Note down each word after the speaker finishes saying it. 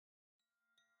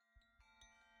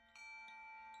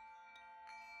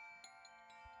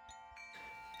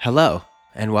Hello,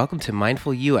 and welcome to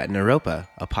Mindful You at Naropa,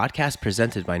 a podcast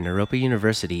presented by Naropa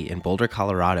University in Boulder,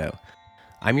 Colorado.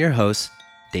 I'm your host,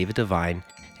 David Devine,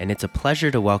 and it's a pleasure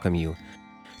to welcome you.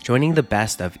 Joining the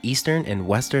best of Eastern and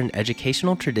Western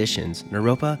educational traditions,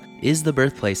 Naropa is the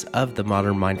birthplace of the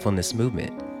modern mindfulness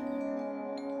movement.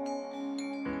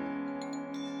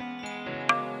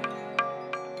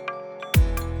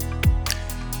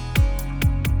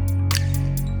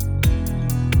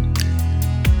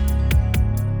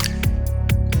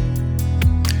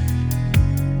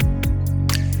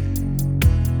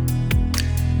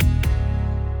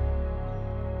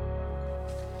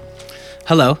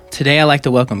 Hello, today I'd like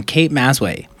to welcome Kate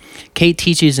Masway. Kate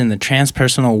teaches in the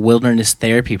Transpersonal Wilderness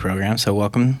Therapy program, so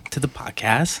welcome to the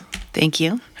podcast. Thank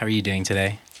you. How are you doing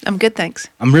today? I'm good, thanks.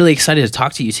 I'm really excited to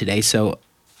talk to you today. So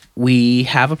we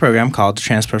have a program called the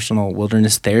Transpersonal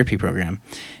Wilderness Therapy program,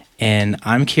 and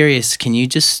I'm curious, can you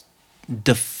just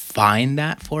define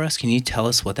that for us? Can you tell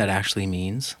us what that actually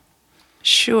means?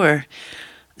 Sure.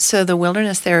 So the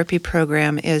Wilderness Therapy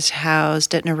program is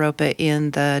housed at Naropa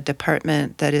in the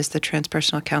department that is the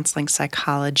Transpersonal Counseling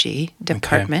Psychology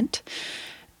department.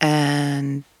 Okay.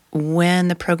 And when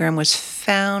the program was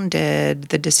founded,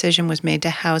 the decision was made to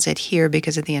house it here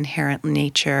because of the inherent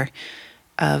nature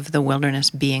of the wilderness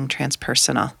being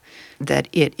transpersonal, that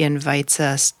it invites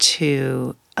us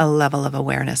to a level of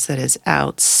awareness that is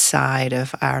outside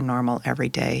of our normal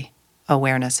everyday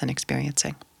awareness and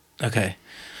experiencing. Okay.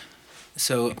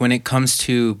 So when it comes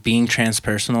to being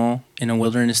transpersonal in a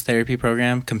wilderness therapy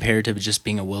program compared to just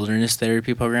being a wilderness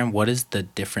therapy program, what is the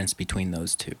difference between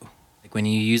those two? Like when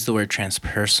you use the word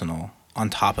transpersonal on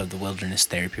top of the wilderness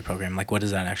therapy program, like what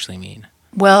does that actually mean?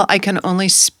 Well, I can only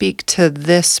speak to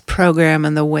this program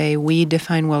and the way we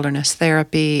define wilderness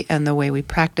therapy and the way we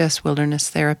practice wilderness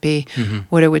therapy. Mm-hmm.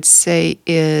 What I would say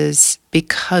is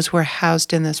because we're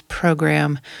housed in this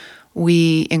program,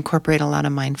 we incorporate a lot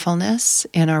of mindfulness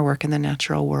in our work in the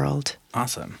natural world.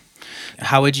 Awesome.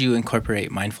 How would you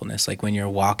incorporate mindfulness? Like when you're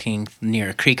walking near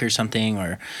a creek or something,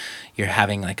 or you're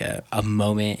having like a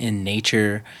moment in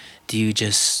nature, do you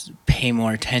just pay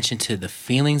more attention to the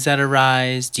feelings that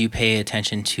arise? Do you pay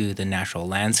attention to the natural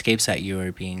landscapes that you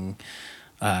are being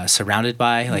surrounded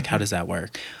by? Like how does that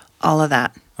work? All of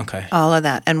that. Okay. All of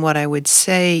that. And what I would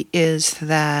say is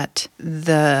that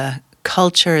the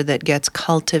culture that gets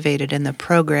cultivated in the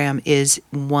program is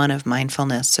one of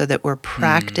mindfulness, so that we're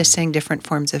practicing different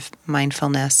forms of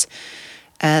mindfulness,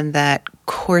 and that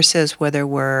courses, whether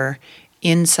we're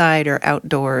inside or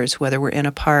outdoors, whether we're in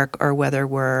a park or whether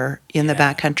we're in the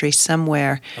backcountry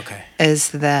somewhere, is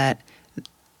that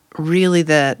really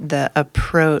the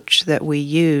approach that we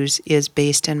use is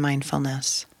based in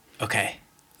mindfulness. Okay.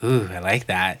 Ooh, I like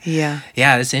that. Yeah.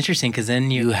 Yeah, it's interesting because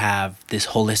then you have this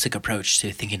holistic approach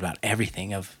to thinking about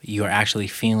everything of your actually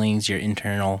feelings, your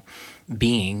internal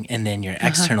being, and then your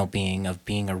external being of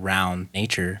being around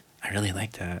nature. I really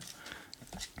like that.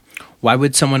 Why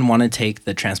would someone want to take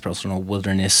the Transpersonal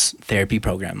Wilderness Therapy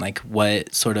program? Like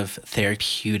what sort of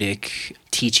therapeutic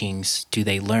teachings do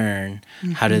they learn?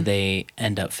 Mm-hmm. How do they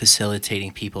end up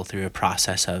facilitating people through a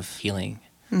process of healing?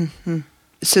 Mm-hmm.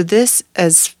 So this,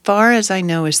 as far as I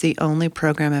know, is the only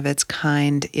program of its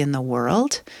kind in the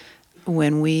world.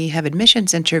 When we have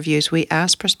admissions interviews, we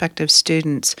ask prospective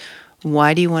students,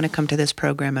 why do you want to come to this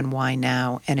program and why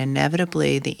now? And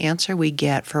inevitably, the answer we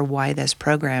get for why this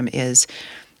program is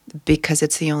because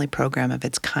it's the only program of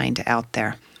its kind out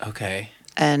there. Okay.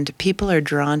 And people are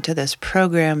drawn to this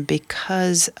program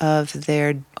because of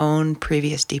their own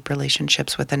previous deep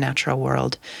relationships with the natural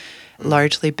world,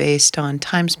 largely based on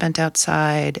time spent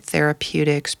outside,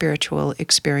 therapeutic, spiritual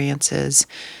experiences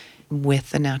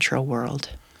with the natural world.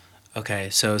 Okay,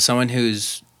 so someone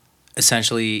who's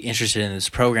essentially interested in this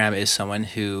program is someone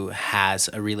who has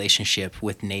a relationship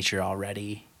with nature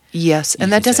already. Yes,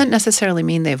 and that doesn't necessarily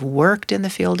mean they've worked in the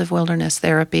field of wilderness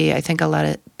therapy. I think a lot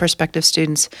of prospective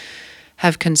students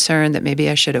have concern that maybe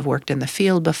I should have worked in the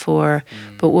field before.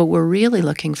 But what we're really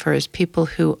looking for is people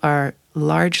who are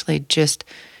largely just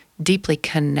deeply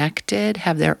connected,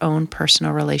 have their own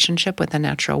personal relationship with the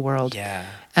natural world. Yeah.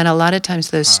 And a lot of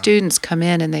times those students come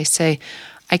in and they say,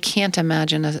 I can't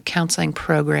imagine a counseling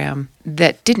program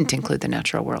that didn't include the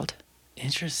natural world.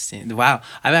 Interesting. Wow.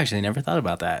 I've actually never thought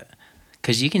about that.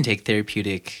 Because you can take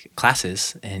therapeutic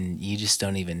classes and you just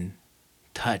don't even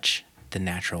touch the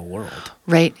natural world.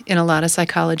 Right. In a lot of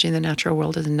psychology, the natural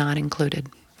world is not included.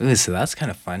 Ooh, so that's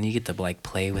kind of fun. You get to like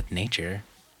play with nature.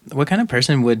 What kind of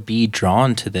person would be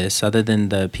drawn to this other than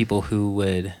the people who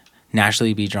would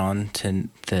naturally be drawn to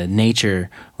the nature,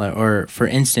 or for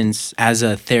instance, as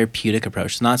a therapeutic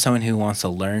approach, not someone who wants to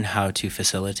learn how to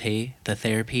facilitate the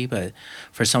therapy, but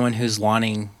for someone who's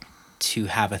wanting to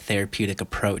have a therapeutic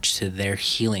approach to their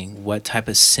healing, what type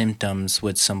of symptoms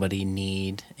would somebody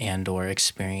need and or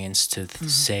experience to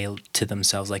say to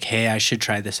themselves, like, hey, I should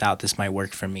try this out, this might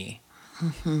work for me?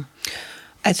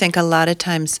 I think a lot of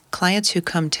times clients who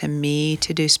come to me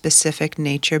to do specific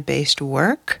nature-based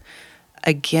work,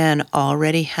 again,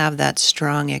 already have that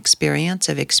strong experience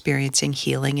of experiencing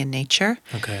healing in nature,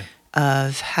 Okay.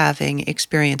 of having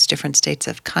experienced different states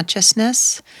of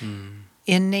consciousness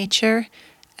in nature,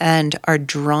 and are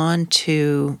drawn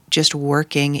to just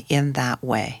working in that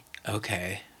way.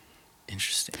 Okay.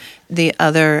 Interesting. The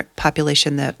other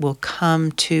population that will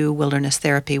come to wilderness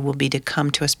therapy will be to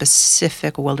come to a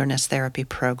specific wilderness therapy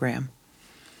program.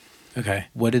 Okay.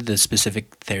 What did the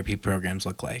specific therapy programs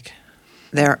look like?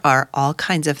 There are all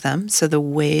kinds of them. So the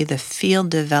way the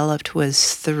field developed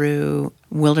was through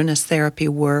wilderness therapy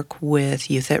work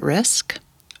with youth at risk.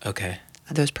 Okay.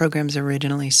 Those programs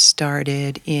originally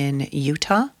started in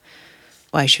Utah.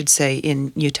 Well, I should say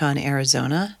in Utah and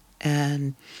Arizona.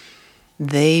 And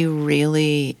they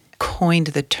really coined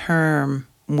the term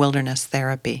wilderness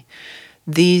therapy.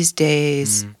 These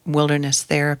days, wilderness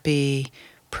therapy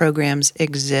programs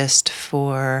exist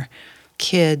for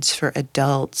kids, for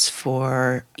adults,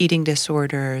 for eating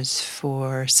disorders,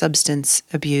 for substance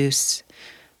abuse.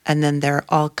 And then there are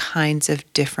all kinds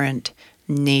of different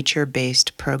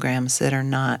nature-based programs that are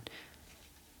not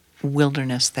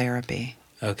wilderness therapy.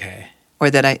 Okay. Or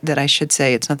that I should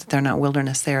say, it's not that they're not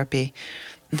wilderness therapy,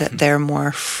 that they're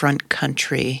more front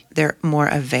country, they're more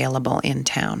available in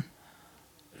town.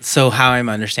 So how I'm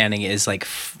understanding it is like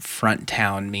front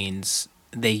town means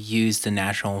they use the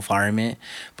natural environment,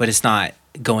 but it's not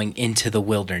going into the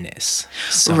wilderness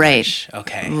so Right. much.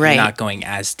 Okay. Right. You're not going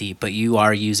as deep, but you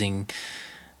are using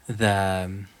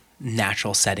the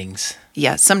natural settings.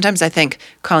 Yeah, sometimes I think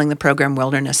calling the program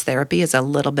wilderness therapy is a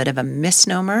little bit of a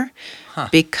misnomer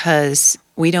because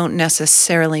we don't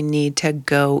necessarily need to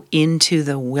go into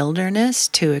the wilderness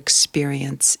to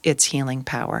experience its healing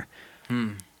power.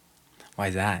 Why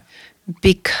is that?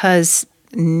 Because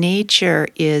nature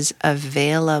is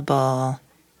available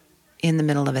in the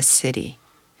middle of a city.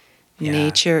 Yeah.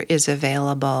 Nature is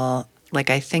available,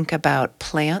 like I think about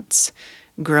plants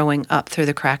growing up through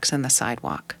the cracks in the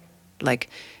sidewalk. Like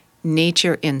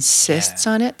nature insists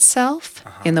on itself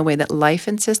in the way that life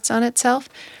insists on itself.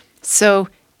 So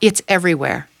it's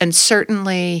everywhere. And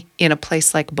certainly in a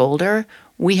place like Boulder,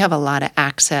 we have a lot of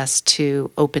access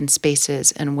to open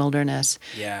spaces and wilderness.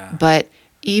 Yeah. But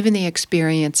even the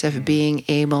experience of being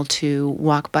able to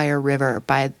walk by a river,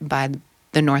 by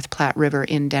the North Platte River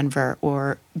in Denver,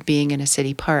 or being in a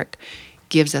city park,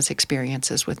 gives us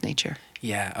experiences with nature.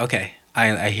 Yeah. Okay.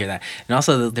 I hear that. And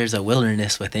also there's a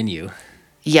wilderness within you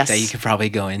Yes. that you could probably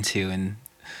go into and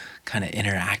kind of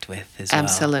interact with as well.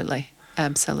 Absolutely.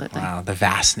 Absolutely. Wow, the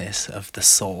vastness of the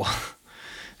soul.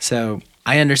 So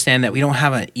I understand that we don't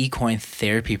have an equine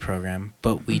therapy program,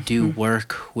 but we do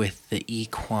work with the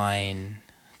equine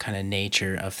kind of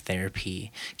nature of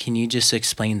therapy. Can you just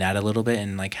explain that a little bit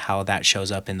and like how that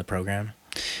shows up in the program?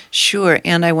 Sure.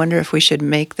 And I wonder if we should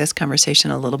make this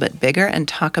conversation a little bit bigger and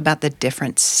talk about the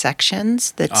different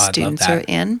sections that I'd love students that. are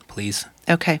in. Please.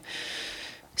 Okay.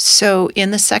 So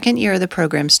in the second year of the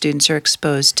program, students are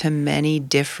exposed to many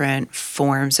different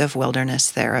forms of wilderness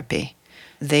therapy.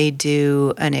 They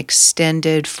do an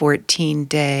extended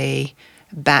 14-day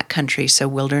backcountry, so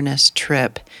wilderness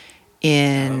trip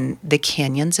in the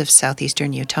canyons of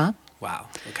southeastern Utah. Wow.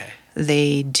 Okay.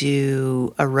 They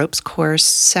do a ropes course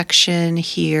section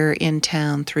here in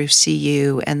town through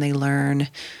CU, and they learn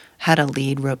how to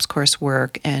lead ropes course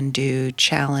work and do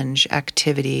challenge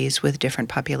activities with different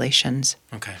populations.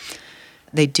 Okay.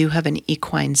 They do have an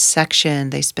equine section.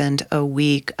 They spend a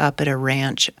week up at a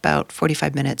ranch about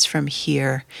 45 minutes from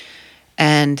here,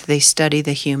 and they study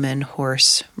the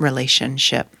human-horse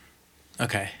relationship.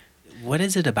 Okay. What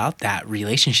is it about that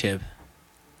relationship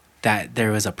that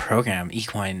there was a program,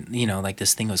 equine, like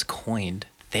this thing was coined,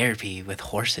 therapy with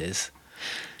horses?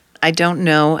 I don't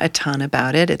know a ton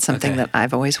about it. It's something Okay. that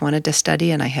I've always wanted to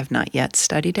study, and I have not yet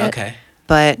studied it. Okay.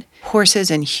 But horses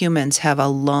and humans have a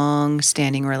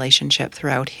long-standing relationship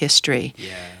throughout history.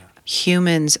 Yeah.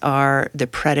 Humans are the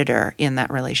predator in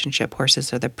that relationship.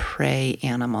 Horses are the prey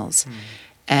animals.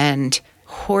 And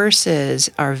horses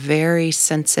are very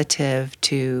sensitive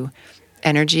to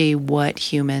energy, what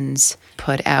humans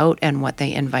put out and what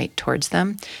they invite towards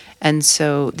them. And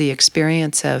so the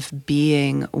experience of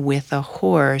being with a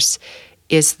horse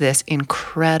is this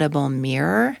incredible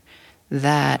mirror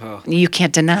that you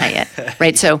can't deny it,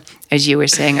 right? So as you were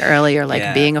saying earlier,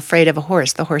 like being afraid of a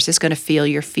horse, the horse is going to feel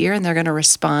your fear and they're going to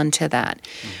respond to that.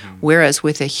 Whereas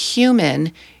with a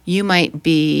human, you might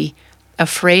be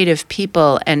afraid of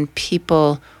people and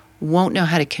people won't know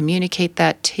how to communicate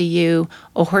that to you.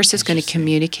 A horse is going to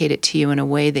communicate it to you in a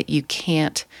way that you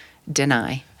can't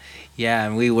deny. Yeah,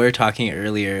 and we were talking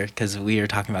earlier because we were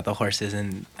talking about the horses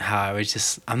and how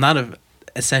I'm not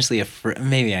essentially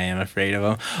maybe I am afraid of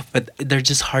them, but they're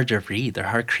just hard to read. They're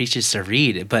hard creatures to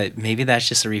read, but maybe that's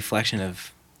just a reflection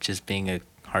of just being a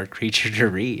hard creature to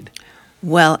read.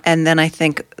 Well, and then I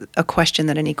think a question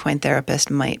that an equine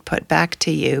therapist might put back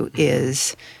to you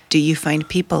is, do you find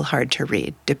people hard to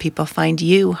read? Do people find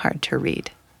you hard to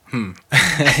read?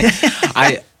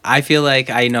 I feel like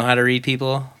I know how to read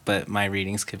people, but my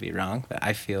readings could be wrong. But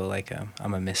I feel like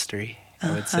I'm a mystery,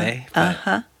 I would say.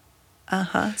 But,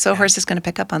 So a horse is going to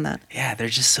pick up on that. Yeah, they're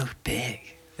just so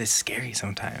big. It's scary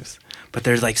sometimes. But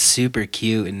they're like super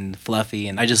cute and fluffy,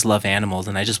 and I just love animals,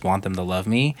 and I just want them to love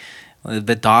me.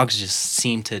 But dogs just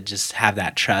seem to just have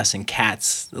that trust, and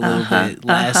cats a little bit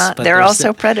less. But they're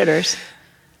also predators.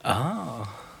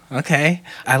 Oh, okay.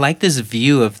 I like this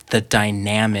view of the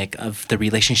dynamic of the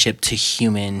relationship to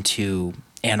human to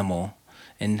animal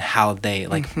and how they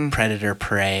like predator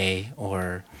prey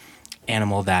or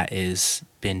animal that is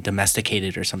been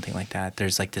domesticated or something like that.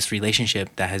 There's like this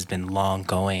relationship that has been long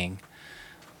going.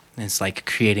 And it's like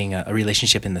creating a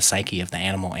relationship in the psyche of the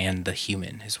animal and the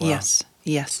human as well.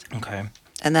 Yes. Okay.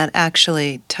 And that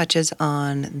actually touches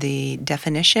on the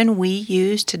definition we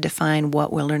use to define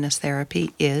what wilderness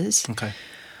therapy is. Okay.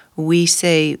 We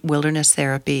say wilderness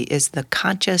therapy is the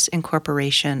conscious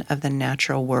incorporation of the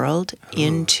natural world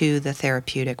into the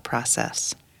therapeutic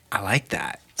process. I like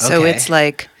that. So it's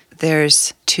like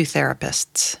there's two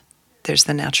therapists. There's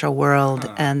the natural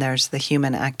world and there's the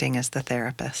human acting as the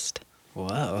therapist.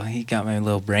 Whoa, you got my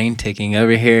little brain ticking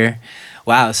over here.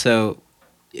 Wow, so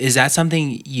is that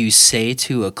something you say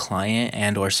to a client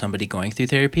and or somebody going through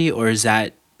therapy, or is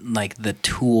that like the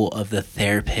tool of the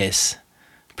therapist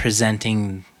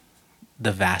presenting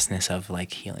the vastness of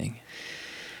like healing?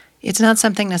 It's not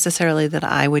something necessarily that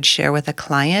I would share with a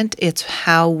client. It's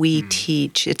how we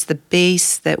teach. It's the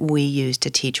base that we use to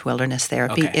teach wilderness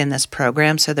therapy in this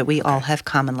program so that we all have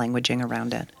common languaging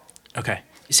around it. Okay.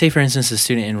 Say, for instance, a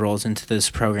student enrolls into this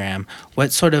program.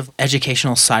 What sort of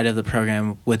educational side of the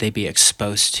program would they be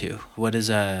exposed to? What does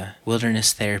a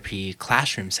wilderness therapy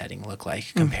classroom setting look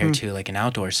like compared to like an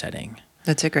outdoor setting?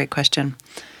 That's a great question.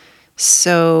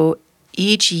 So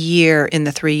each year in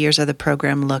the 3 years of the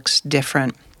program looks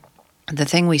different. The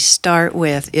thing we start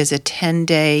with is a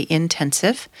 10-day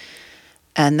intensive,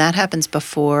 and that happens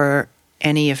before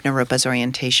any of Naropa's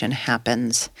orientation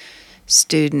happens.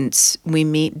 Students, we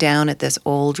meet down at this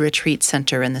old retreat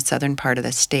center in the southern part of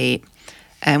the state,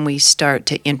 and we start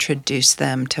to introduce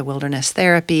them to wilderness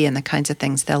therapy and the kinds of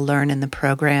things they'll learn in the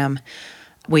program.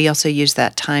 We also use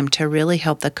that time to really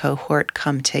help the cohort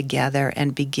come together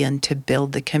and begin to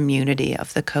build the community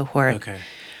of the cohort. Okay.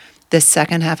 The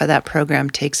second half of that program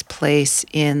takes place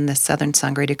in the southern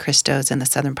Sangre de Cristos in the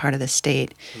southern part of the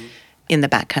state, in the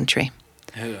backcountry.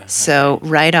 So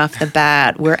right off the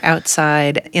bat, we're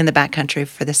outside in the backcountry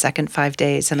for the second 5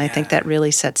 days, and I think that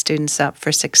really sets students up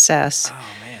for success. Oh,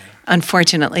 man.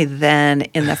 Unfortunately, then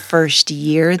in the first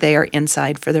year, they are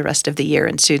inside for the rest of the year,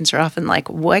 and students are often like,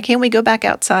 why can't we go back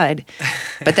outside?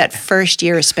 But that first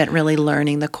year is spent really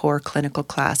learning the core clinical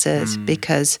classes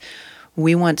because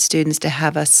we want students to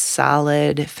have a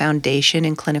solid foundation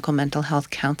in clinical mental health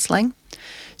counseling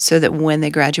so that when they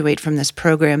graduate from this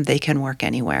program, they can work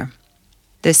anywhere.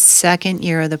 The second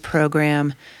year of the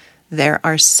program, there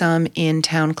are some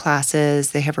in-town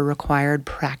classes. They have a required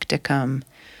practicum,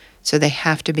 so they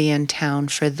have to be in town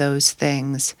for those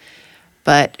things.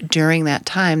 But during that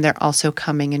time, they're also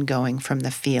coming and going from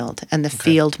the field. And the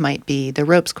field might be the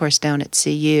ropes course down at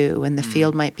CU, and the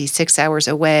field might be 6 hours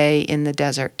away in the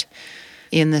desert.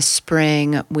 In the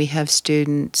spring, we have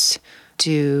students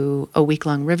do a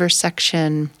week-long river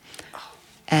section.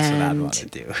 That's what I'd want to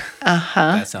do.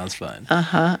 That sounds fun.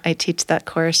 I teach that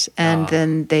course. And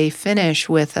then they finish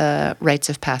with a rites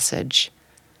of passage.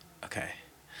 Okay.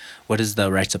 What does the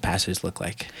rites of passage look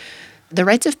like? The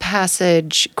rites of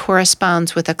passage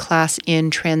corresponds with a class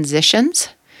in transitions.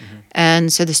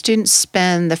 And so the students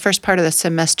spend the first part of the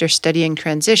semester studying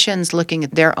transitions, looking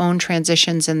at their own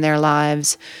transitions in their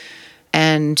lives.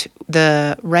 And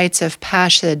the rites of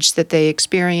passage that they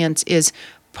experience is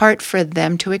part for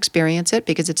them to experience it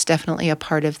because it's definitely a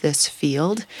part of this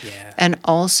field. And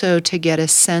also to get a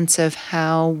sense of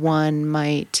how one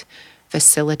might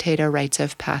facilitate a rites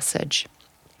of passage.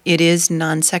 It is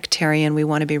non-sectarian. We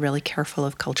want to be really careful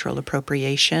of cultural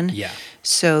appropriation. Yeah.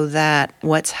 So that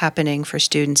what's happening for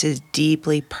students is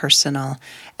deeply personal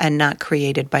and not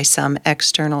created by some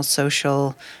external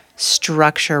social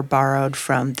structure borrowed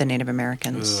from the Native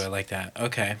Americans. Ooh, I like that.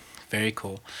 Okay. Very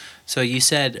cool. So you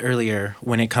said earlier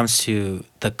when it comes to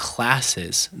the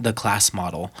classes, the class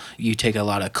model, you take a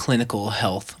lot of clinical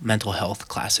health, mental health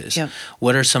classes. Yep.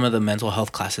 What are some of the mental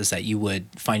health classes that you would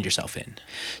find yourself in?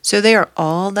 So they are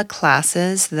all the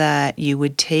classes that you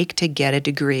would take to get a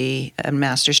degree, a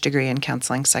master's degree in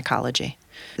counseling psychology.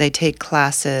 They take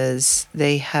classes,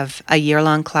 they have a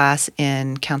year-long class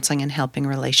in counseling and helping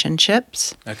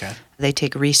relationships. Okay. They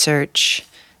take research,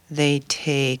 they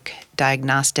take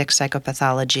diagnostic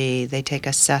psychopathology, they take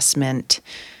assessment,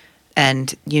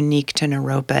 and unique to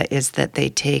Naropa is that they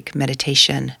take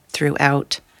meditation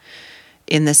throughout.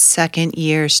 In the second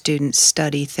year, students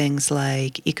study things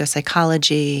like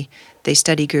ecopsychology. They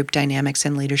study group dynamics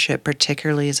and leadership,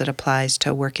 particularly as it applies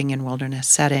to working in wilderness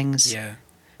settings. Yeah.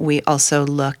 We also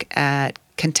look at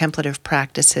contemplative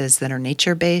practices that are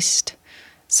nature-based.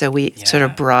 So we sort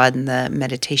of broaden the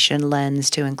meditation lens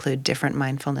to include different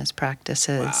mindfulness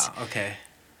practices. Wow. Okay.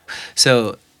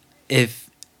 So if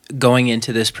going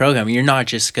into this program, you're not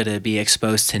just going to be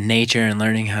exposed to nature and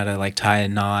learning how to like tie a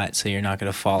knot so you're not going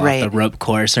to fall off the rope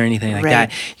course or anything like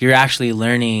that. You're actually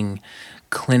learning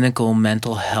clinical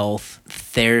mental health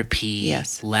therapy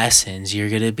lessons. You're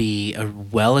going to be a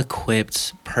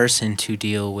well-equipped person to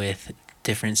deal with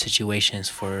different situations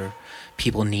for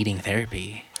people needing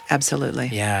therapy. Absolutely.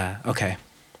 Yeah. Okay.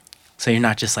 So you're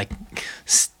not just like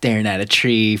staring at a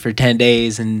tree for 10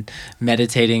 days and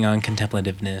meditating on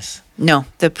contemplativeness. No,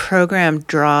 the program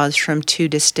draws from two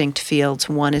distinct fields.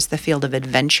 One is the field of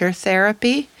adventure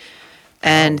therapy,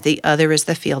 and the other is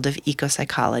the field of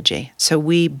ecopsychology. So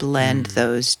we blend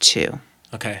those two.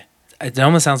 Okay. It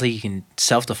almost sounds like you can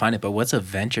self-define it, but what's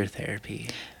adventure therapy?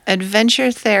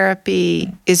 Adventure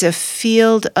therapy is a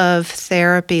field of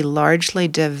therapy largely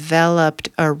developed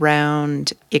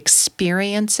around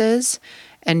experiences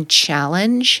and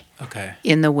challenge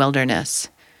in the wilderness.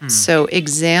 So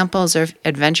examples of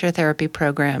adventure therapy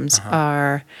programs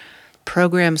are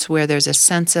programs where there's a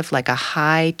sense of like a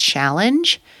high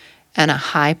challenge and a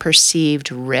high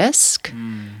perceived risk.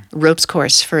 Ropes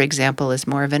Course, for example, is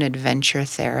more of an adventure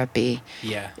therapy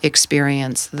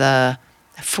experience. The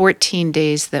 14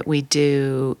 days that we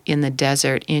do in the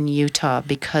desert in Utah,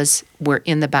 because we're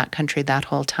in the backcountry that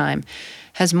whole time,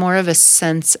 has more of a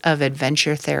sense of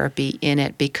adventure therapy in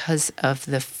it because of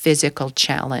the physical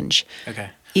challenge. Okay.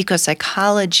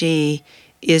 Ecopsychology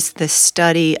is the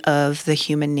study of the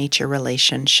human-nature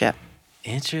relationship.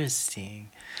 Interesting.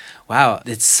 Wow,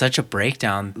 it's such a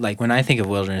breakdown. Like when I think of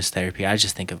wilderness therapy, I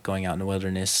just think of going out in the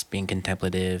wilderness, being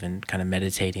contemplative and kind of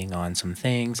meditating on some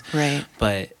things. Right.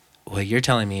 But what you're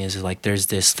telling me is like there's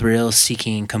this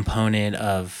thrill-seeking component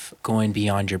of going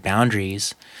beyond your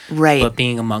boundaries, right? But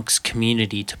being amongst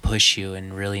community to push you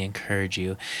and really encourage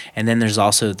you. And then there's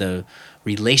also the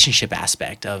relationship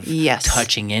aspect of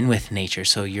touching in with nature.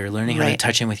 So you're learning how to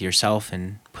touch in with yourself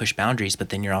and push boundaries, but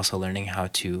then you're also learning how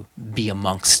to be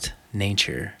amongst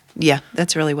nature. Yeah,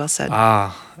 that's really well said.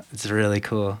 It's really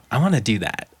cool. I want to do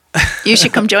that. You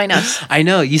should come join us. I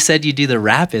know. You said you do the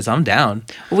rapids. I'm down.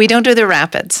 We don't do the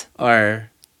rapids. Or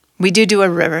we do a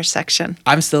river section.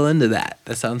 I'm still into that.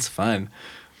 That sounds fun.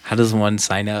 How does one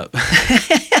sign up?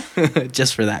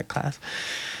 Just for that class.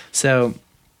 So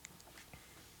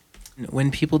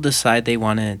when people decide they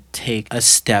want to take a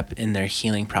step in their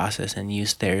healing process and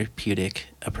use therapeutic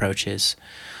approaches,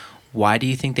 why do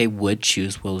you think they would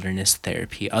choose wilderness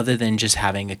therapy other than just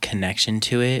having a connection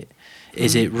to it?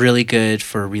 Is it really good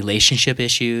for relationship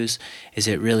issues? Is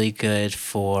it really good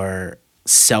for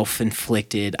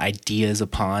self-inflicted ideas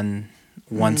upon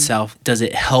oneself? Does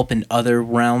it help in other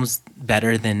realms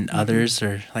better than others?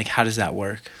 Or like, how does that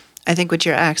work? I think what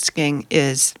you're asking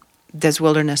is, does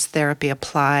wilderness therapy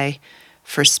apply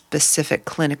for specific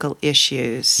clinical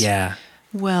issues? Yeah.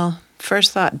 Well,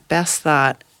 first thought, best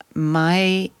thought,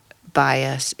 my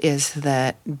bias is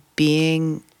that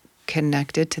being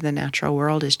connected to the natural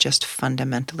world is just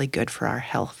fundamentally good for our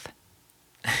health.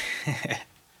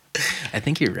 I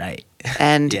think you're right.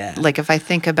 And like if I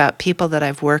think about people that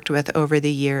I've worked with over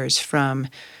the years, from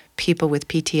people with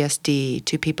PTSD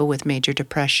to people with major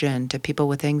depression to people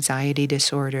with anxiety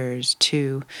disorders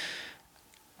to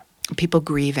people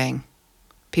grieving,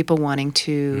 people wanting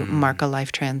to mark a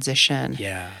life transition.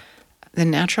 Yeah. The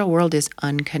natural world is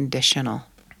unconditional.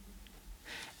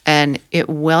 And it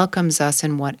welcomes us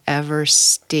in whatever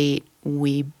state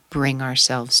we bring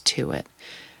ourselves to it.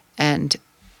 And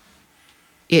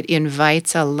It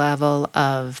invites a level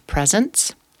of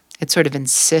presence. It sort of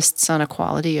insists on a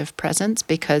quality of presence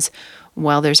because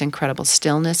while there's incredible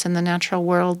stillness in the natural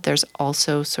world, there's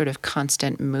also sort of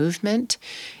constant movement,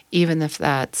 even if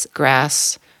that's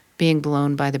grass being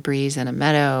blown by the breeze in a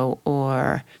meadow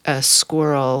or a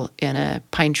squirrel in a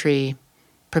pine tree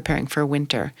preparing for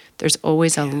winter. There's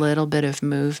always a little bit of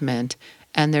movement,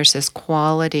 and there's this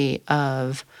quality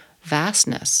of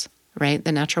vastness, right?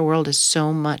 The natural world is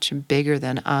so much bigger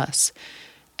than us.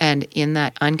 And in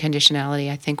that unconditionality,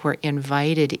 I think we're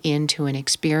invited into an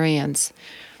experience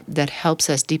that helps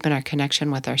us deepen our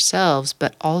connection with ourselves,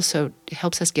 but also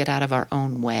helps us get out of our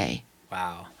own way.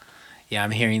 Wow. Yeah,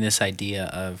 I'm hearing this idea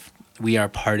of we are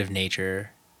part of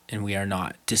nature and we are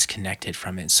not disconnected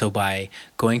from it. So by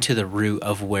going to the root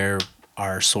of where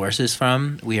our source is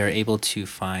from, we are able to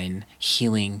find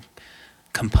healing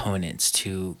components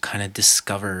to kind of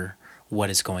discover what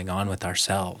is going on with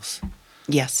ourselves.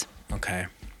 Yes. Okay.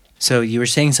 So you were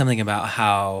saying something about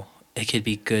how it could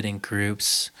be good in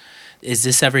groups. Is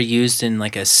this ever used in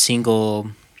like a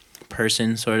single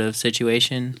person sort of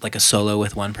situation, like a solo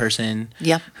with one person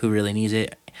who really needs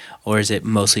it? Or is it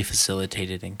mostly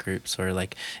facilitated in groups, or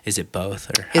like is it both,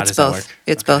 or how does that work?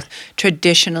 It's both.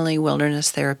 Traditionally,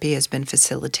 wilderness therapy has been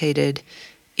facilitated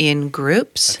in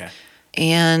groups. Okay.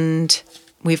 And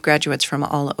we have graduates from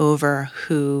all over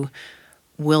who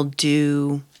will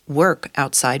do work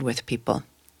outside with people.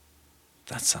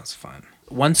 That sounds fun.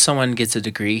 Once someone gets a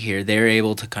degree here, they're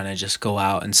able to kind of just go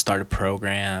out and start a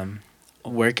program.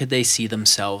 Where could they see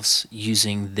themselves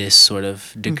using this sort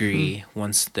of degree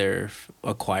once they've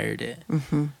acquired it?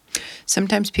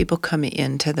 Sometimes people come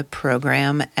into the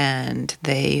program and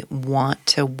they want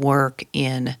to work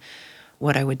in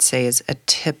what I would say is a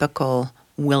typical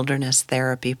wilderness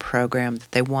therapy program.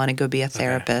 They want to go be a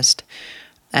therapist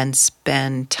and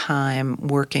spend time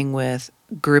working with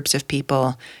groups of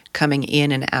people coming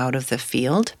in and out of the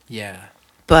field. Yeah.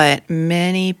 But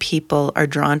many people are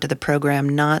drawn to the program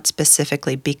not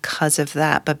specifically because of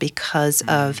that, but because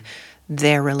of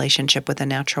their relationship with the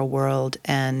natural world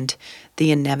and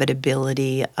the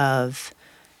inevitability of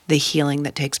the healing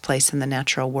that takes place in the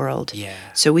natural world. Yeah.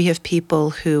 So we have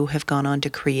people who have gone on to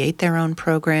create their own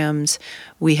programs.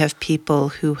 We have people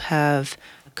who have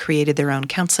created their own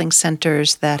counseling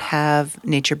centers that have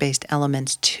nature-based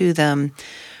elements to them.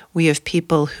 We have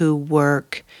people who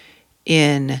work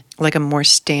in like a more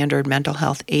standard mental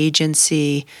health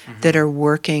agency that are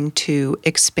working to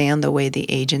expand the way the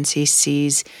agency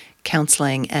sees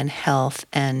counseling and health,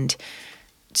 and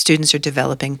students are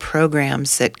developing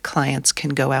programs that clients can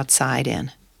go outside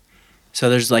in. So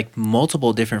there's like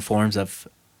multiple different forms of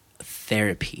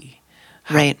therapy.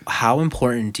 Right. How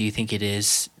important do you think it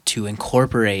is to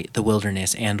incorporate the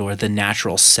wilderness and or the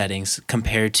natural settings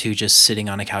compared to just sitting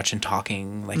on a couch and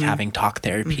talking, like having talk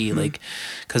therapy? Like,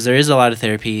 because there is a lot of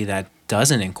therapy that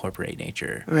doesn't incorporate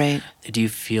nature. Right. Do you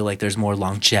feel like there's more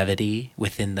longevity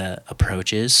within the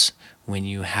approaches when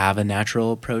you have a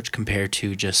natural approach compared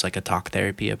to just like a talk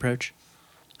therapy approach?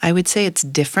 I would say it's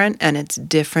different, and it's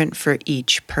different for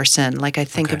each person. Like I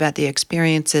think about the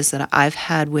experiences that I've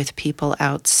had with people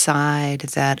outside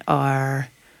that are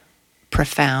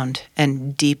profound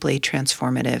and deeply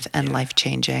transformative and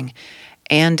life-changing.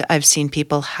 And I've seen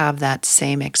people have that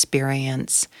same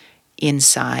experience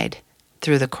inside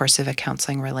through the course of a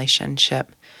counseling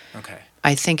relationship. Okay.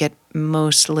 I think it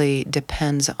mostly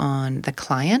depends on the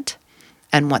client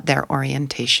and what their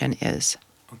orientation is.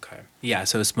 Okay. Yeah,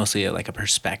 so it's mostly like a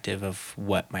perspective of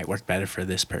what might work better for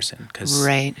this person, because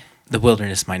the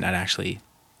wilderness might not actually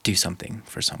do something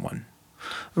for someone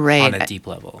on a deep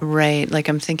level. Right. Like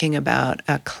I'm thinking about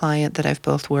a client that I've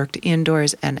both worked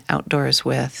indoors and outdoors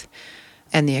with,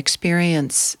 and the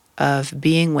experience of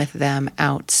being with them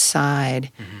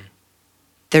outside.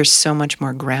 There's so much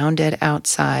more grounded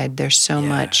outside. There's so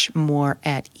much more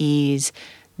at ease.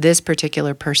 This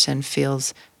particular person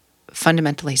feels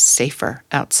fundamentally safer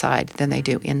outside than they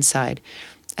do inside.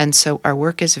 And so our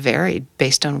work is varied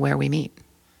based on where we meet.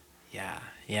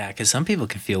 Yeah, because some people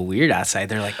can feel weird outside.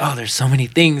 They're like, oh, there's so many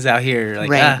things out here.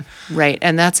 Like, Right.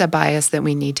 And that's a bias that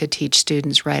we need to teach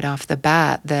students right off the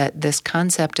bat, that this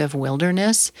concept of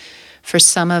wilderness, for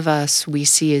some of us, we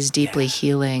see as deeply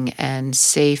healing and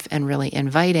safe and really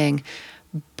inviting,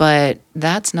 but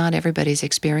that's not everybody's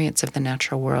experience of the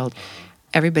natural world.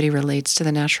 Everybody relates to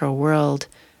the natural world,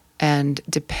 and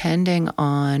depending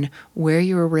on where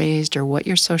you were raised or what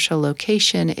your social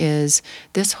location is,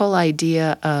 this whole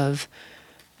idea of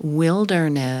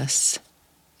wilderness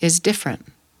is different.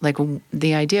 Like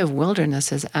the idea of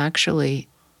wilderness is actually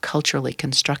culturally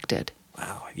constructed.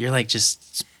 wow, you're like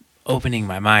just opening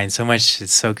my mind so much.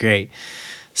 It's so great.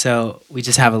 So we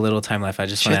just have a little time left. I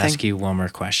just Sure want to thing. ask you one more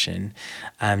question.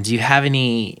 Do you have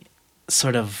any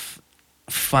sort of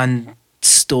fun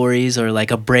stories or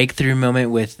like a breakthrough moment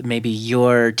with maybe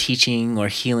your teaching or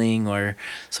healing or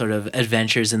sort of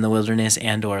adventures in the wilderness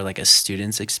and or like a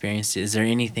student's experience? Is there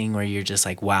anything where you're just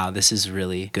like, wow, this is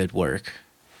really good work?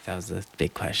 That was a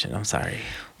big question. I'm sorry.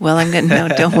 Well, no,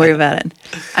 don't worry about it.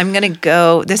 I'm going to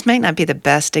go, this might not be the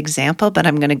best example, but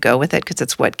I'm going to go with it because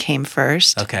it's what came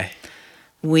first. Okay.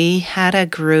 We had a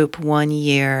group one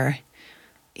year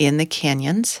in the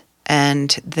canyons,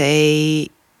 and they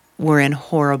were in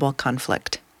horrible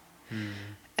conflict.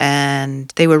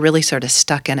 And they were really sort of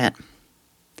stuck in it.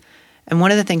 And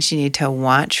one of the things you need to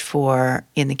watch for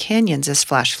in the canyons is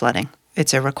flash flooding.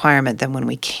 It's a requirement that when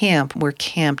we camp, we're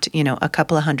camped, a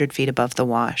couple of 100 feet above the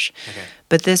wash. Okay.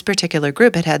 But this particular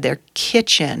group had their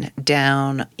kitchen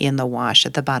down in the wash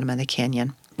at the bottom of the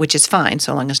canyon, which is fine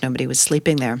so long as nobody was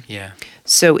sleeping there. Yeah.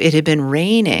 So it had been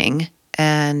raining,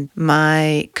 and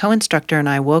my co-instructor and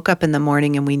I woke up in the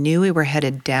morning and we knew we were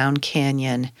headed down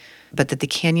canyon, but that the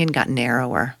canyon got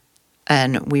narrower.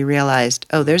 And we realized,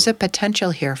 there's a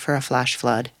potential here for a flash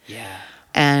flood. Yeah.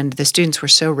 And the students were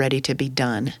so ready to be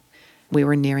done. We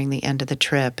were nearing the end of the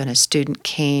trip, and a student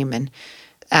came and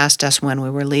asked us when we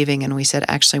were leaving, and we said,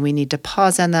 actually, we need to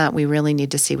pause on that. We really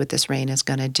need to see what this rain is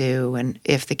going to do and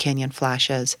if the canyon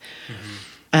flashes. Mm-hmm.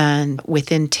 And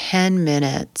within 10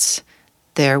 minutes,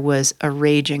 there was a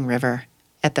raging river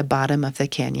at the bottom of the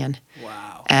canyon.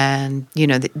 Wow. And,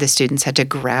 the students had to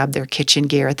grab their kitchen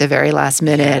gear at the very last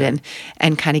minute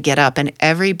and kind of get up. And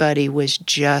everybody was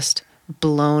just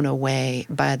blown away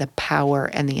by the power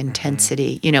and the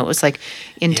intensity. It was like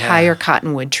entire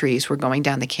cottonwood trees were going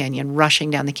down the canyon, rushing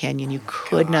down the canyon. You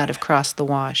could not have crossed the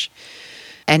wash.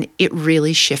 And it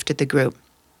really shifted the group.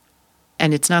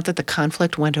 And it's not that the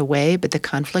conflict went away, but the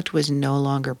conflict was no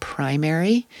longer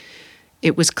primary.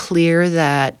 It was clear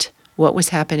that what was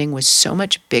happening was so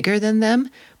much bigger than them,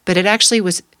 but it actually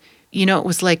was, it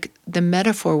was like the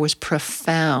metaphor was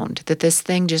profound, that this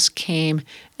thing just came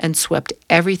and swept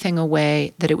everything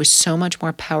away, that it was so much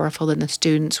more powerful than the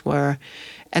students were,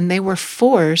 and they were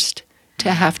forced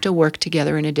to have to work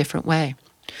together in a different way.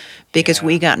 Because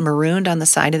we got marooned on the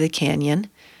side of the canyon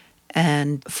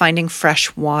and finding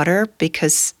fresh water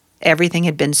because everything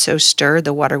had been so stirred,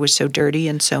 the water was so dirty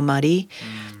and so muddy.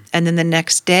 And then the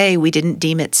next day, we didn't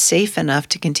deem it safe enough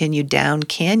to continue down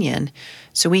canyon.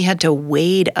 So we had to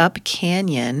wade up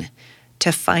canyon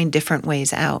to find different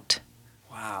ways out.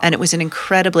 Wow. And it was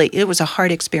it was a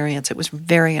hard experience. It was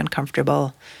very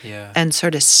uncomfortable and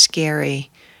sort of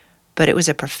scary, but it was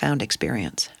a profound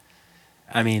experience.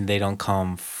 I mean, they don't call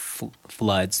them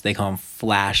floods. They call them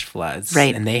flash floods.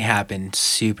 Right. And they happen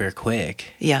super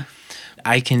quick. Yeah.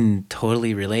 I can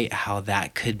totally relate how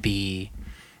that could be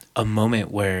a moment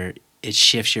where it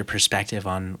shifts your perspective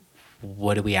on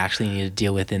what do we actually need to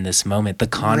deal with in this moment. The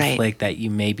conflict that you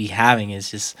may be having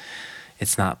is just,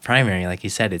 it's not primary. Like you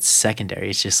said, it's secondary.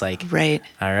 It's just like,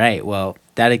 all right, well,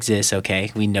 that exists.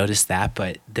 Okay, we noticed that,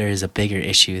 but there is a bigger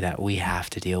issue that we have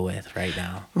to deal with right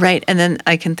now. Right. And then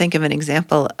I can think of an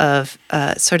example of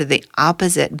sort of the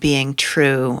opposite being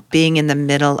true, being in the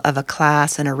middle of a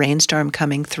class and a rainstorm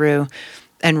coming through.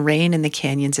 And rain in the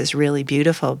canyons is really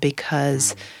beautiful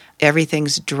because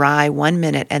everything's dry 1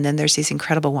 minute, and then there's these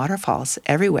incredible waterfalls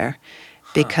everywhere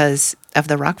because of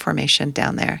the rock formation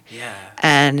down there. Yeah.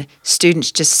 And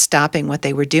students just stopping what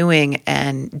they were doing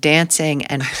and dancing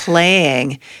and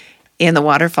playing in the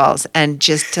waterfalls and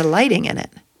just delighting in it.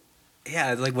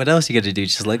 Yeah, it's like, what else you got to do?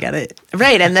 Just look at it.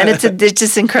 Right, and then it's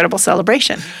just incredible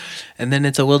celebration. And then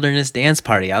it's a wilderness dance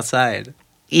party outside.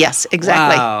 Yes,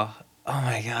 exactly. Wow. Oh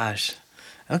my gosh.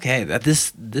 Okay,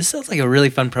 this sounds like a really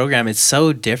fun program. It's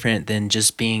so different than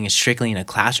just being strictly in a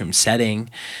classroom setting.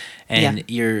 And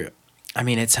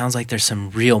it sounds like there's some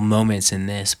real moments in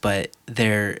this, but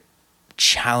they're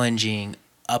challenging,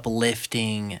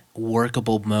 uplifting,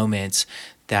 workable moments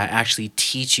that actually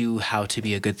teach you how to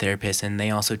be a good therapist, and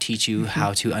they also teach you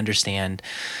how to understand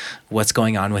what's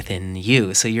going on within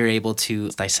you. So you're able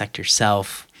to dissect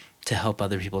yourself to help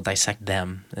other people dissect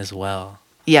them as well.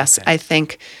 Yes, Okay. I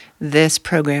think this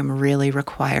program really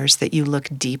requires that you look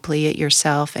deeply at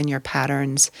yourself and your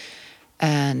patterns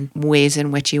and ways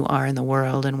in which you are in the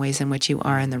world and ways in which you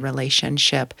are in the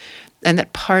relationship. And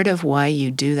that part of why you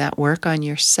do that work on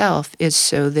yourself is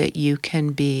so that you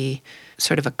can be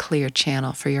sort of a clear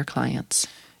channel for your clients.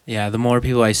 Yeah, the more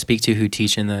people I speak to who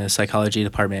teach in the psychology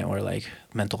department or like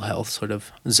mental health sort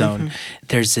of zone,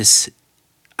 there's this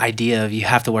idea of you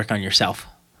have to work on yourself.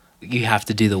 You have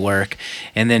to do the work.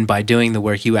 And then by doing the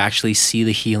work, you actually see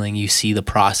the healing, you see the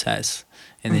process.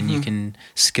 and then you can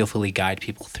skillfully guide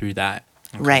people through that.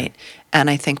 Okay. Right. And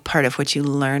I think part of what you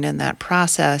learn in that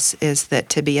process is that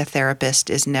to be a therapist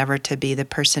is never to be the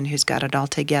person who's got it all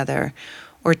together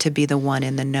or to be the one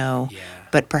in the know,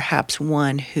 but perhaps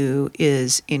one who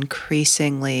is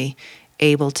increasingly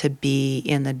able to be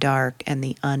in the dark and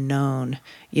the unknown,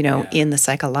 in the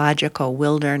psychological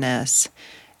wilderness,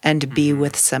 and to be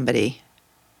with somebody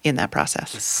in that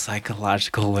process. The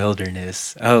psychological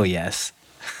wilderness. Oh, yes.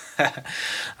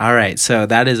 All right, so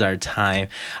that is our time.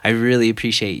 I really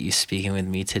appreciate you speaking with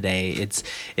me today. It's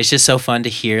just so fun to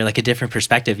hear like a different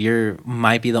perspective. You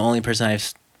might be the only person I've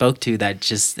spoke to that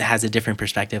just has a different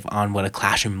perspective on what a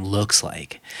classroom looks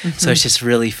like. So it's just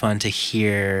really fun to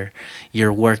hear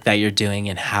your work that you're doing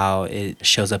and how it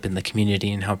shows up in the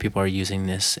community and how people are using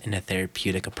this in a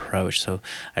therapeutic approach. So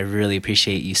I really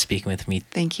appreciate you speaking with me.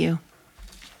 Thank you.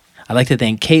 I'd like to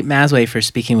thank Kate Masway for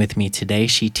speaking with me today.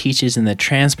 She teaches in the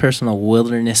Transpersonal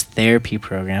Wilderness Therapy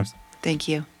programs. Thank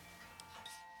you.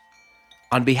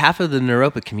 On behalf of the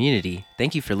Naropa community,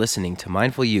 thank you for listening to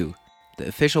Mindful You, the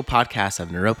official podcast of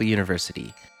Naropa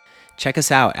University. Check us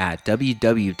out at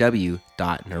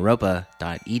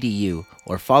www.naropa.edu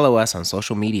or follow us on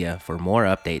social media for more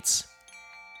updates.